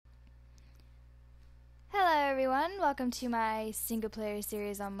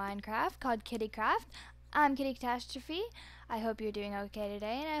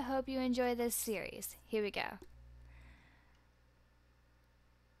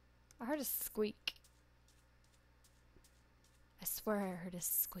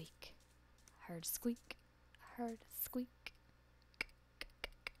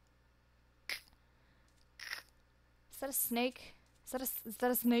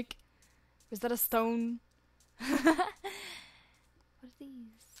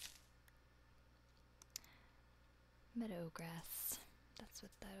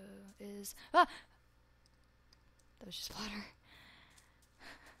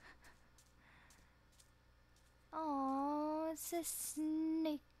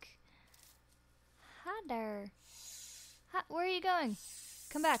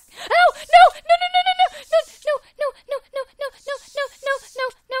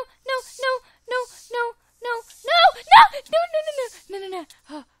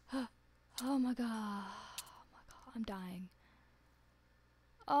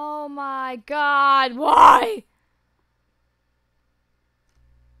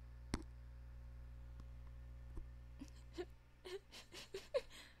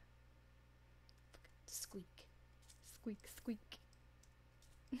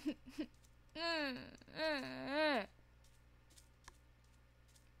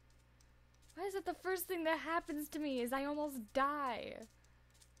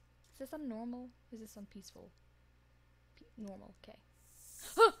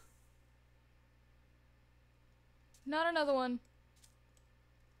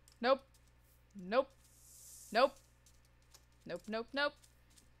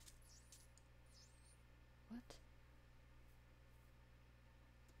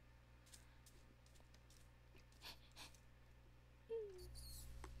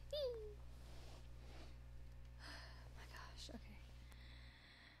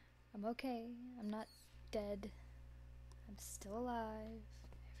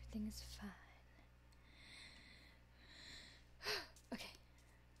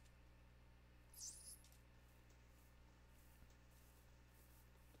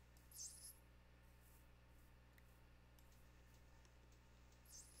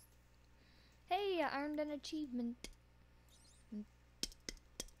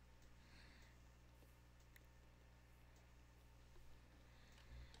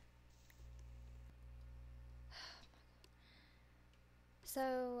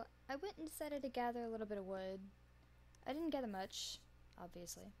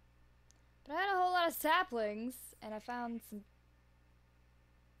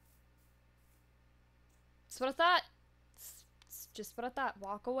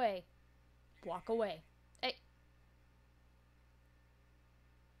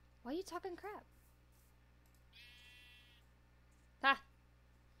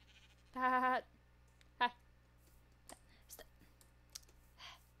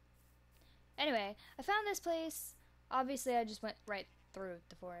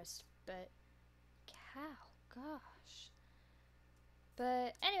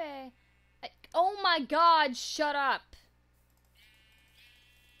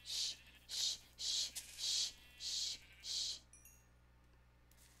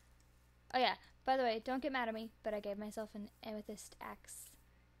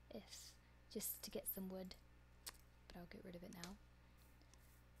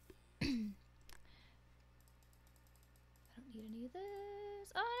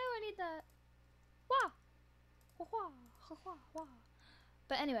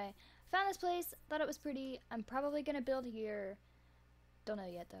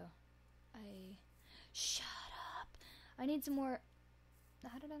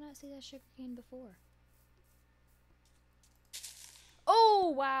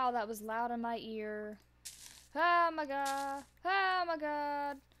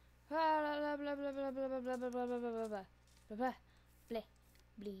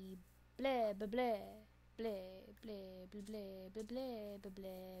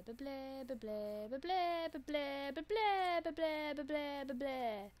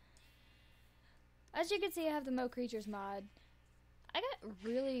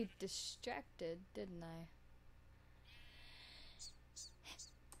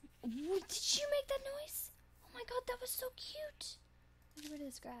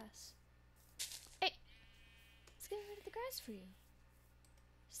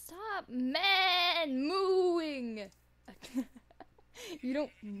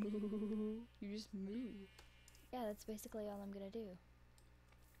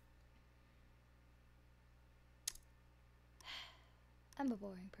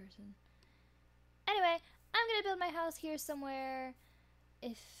gonna build my house here somewhere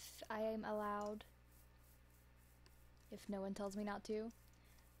if I am allowed. If no one tells me not to.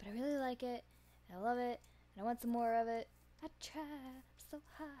 But I really like it, and I love it, and I want some more of it. I try so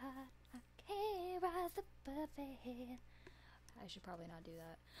hard, I can't rise above it. I should probably not do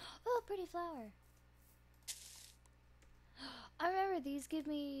that. Oh, pretty flower. I remember these give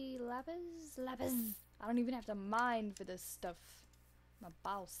me lapis. I don't even have to mine for this stuff. I'm a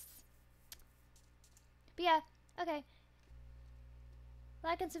boss. But yeah, okay.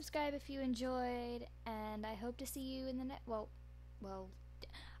 Like and subscribe if you enjoyed, and I hope to see you in the next. Well,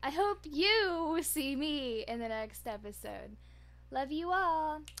 I hope you see me in the next episode. Love you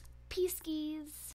all. Peace, skis.